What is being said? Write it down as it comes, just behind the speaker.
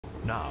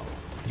Now,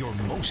 your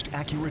most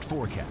accurate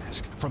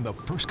forecast from the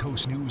First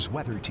Coast News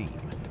Weather Team,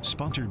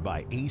 sponsored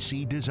by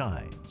AC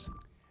Designs.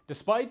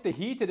 Despite the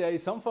heat today,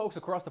 some folks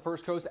across the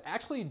First Coast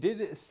actually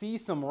did see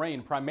some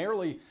rain,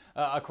 primarily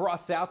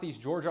across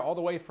southeast Georgia, all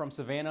the way from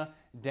Savannah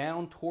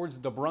down towards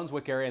the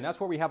Brunswick area. And that's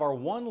where we have our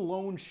one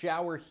lone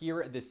shower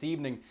here this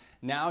evening.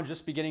 Now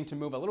just beginning to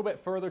move a little bit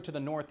further to the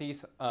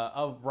northeast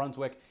of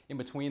Brunswick, in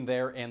between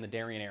there and the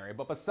Darien area.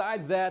 But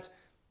besides that,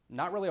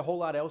 not really a whole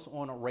lot else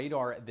on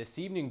radar this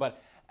evening.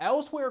 But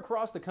elsewhere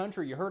across the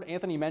country, you heard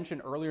Anthony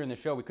mention earlier in the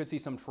show, we could see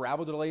some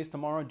travel delays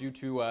tomorrow due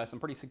to some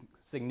pretty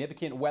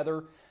significant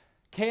weather.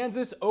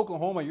 Kansas,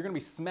 Oklahoma, you're going to be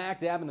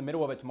smack dab in the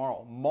middle of it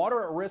tomorrow.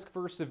 Moderate risk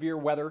for severe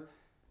weather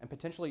and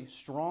potentially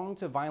strong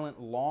to violent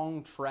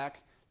long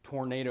track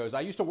tornadoes.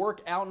 I used to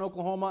work out in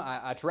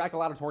Oklahoma. I tracked a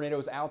lot of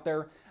tornadoes out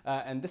there,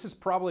 and this is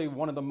probably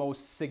one of the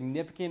most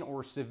significant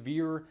or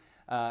severe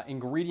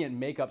ingredient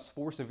makeups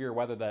for severe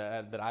weather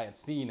that I have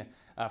seen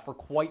for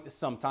quite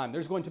some time.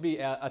 There's going to be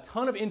a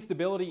ton of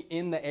instability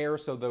in the air,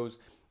 so those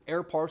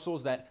air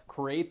parcels that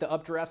create the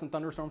updrafts and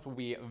thunderstorms will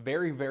be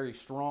very, very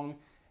strong.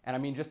 And I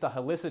mean just the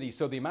helicity,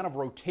 so the amount of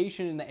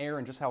rotation in the air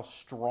and just how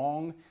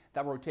strong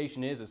that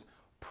rotation is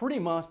pretty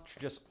much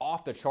just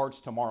off the charts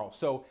tomorrow.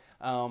 So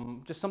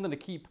just something to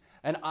keep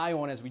an eye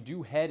on as we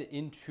do head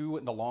into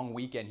the long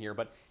weekend here.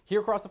 But here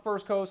across the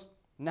First Coast,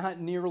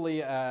 not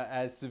nearly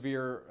as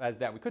severe as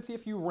that. We could see a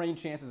few rain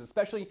chances,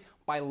 especially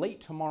by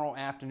late tomorrow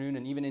afternoon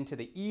and even into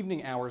the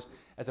evening hours,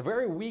 as a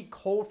very weak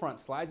cold front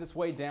slides its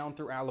way down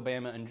through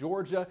Alabama and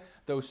Georgia.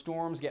 Those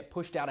storms get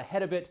pushed out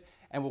ahead of it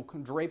and will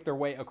drape their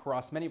way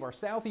across many of our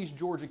southeast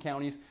Georgia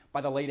counties by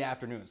the late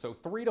afternoon. So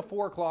 3 to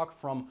 4 o'clock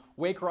from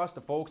Waycross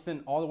to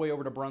Folkston, all the way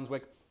over to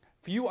Brunswick.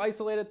 Few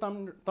isolated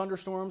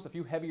thunderstorms, a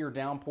few heavier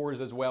downpours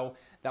as well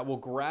that will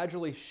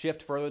gradually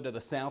shift further to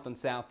the south and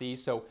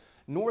southeast. So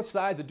north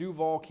sides of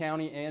Duval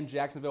County and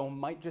Jacksonville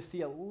might just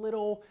see a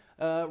little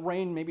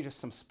rain, maybe just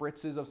some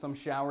spritzes of some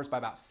showers by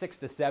about 6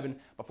 to 7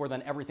 before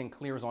then everything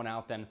clears on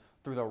out then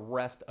through the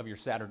rest of your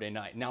Saturday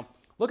night. Now,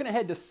 looking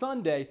ahead to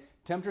Sunday,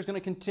 temperature's going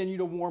to continue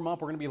to warm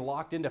up. We're going to be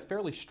locked into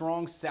fairly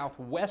strong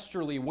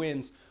southwesterly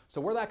winds. So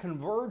where that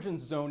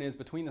convergence zone is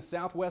between the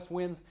southwest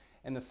winds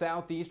and the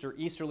southeast or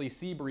easterly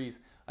sea breeze,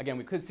 again,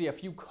 we could see a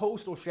few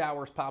coastal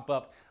showers pop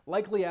up,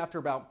 likely after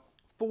about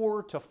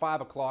 4 to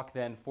 5 o'clock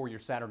then for your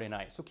Saturday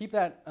night. So keep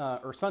that,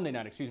 or Sunday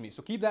night, excuse me.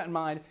 So keep that in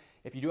mind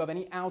if you do have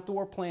any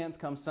outdoor plans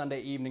come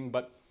Sunday evening.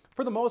 But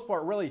for the most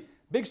part, really,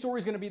 big story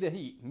is going to be the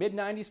heat.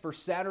 Mid-90s for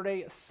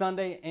Saturday,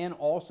 Sunday, and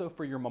also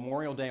for your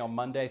Memorial Day on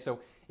Monday. So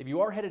if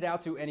you are headed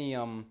out to any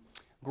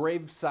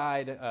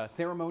graveside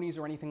ceremonies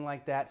or anything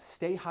like that,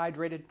 stay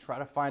hydrated. Try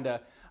to find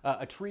a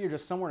tree or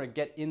just somewhere to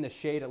get in the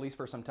shade, at least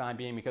for some time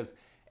being, because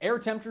air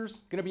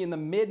temperatures going to be in the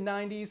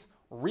mid-90s.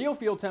 Real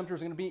field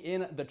temperatures are going to be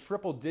in the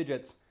triple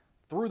digits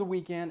through the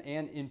weekend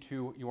and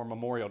into your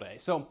Memorial Day.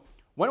 So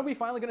when are we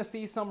finally going to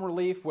see some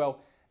relief?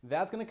 Well,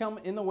 that's going to come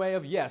in the way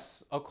of,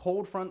 yes, a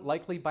cold front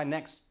likely by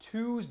next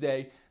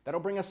Tuesday. That'll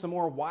bring us some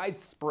more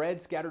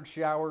widespread scattered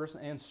showers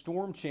and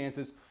storm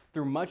chances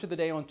through much of the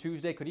day on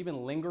Tuesday. Could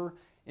even linger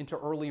into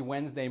early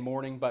Wednesday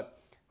morning. But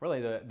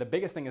really the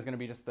biggest thing is going to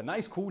be just the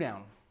nice cool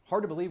down.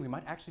 Hard to believe we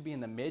might actually be in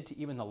the mid to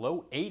even the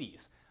low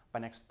 80s by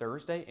next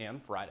Thursday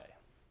and Friday.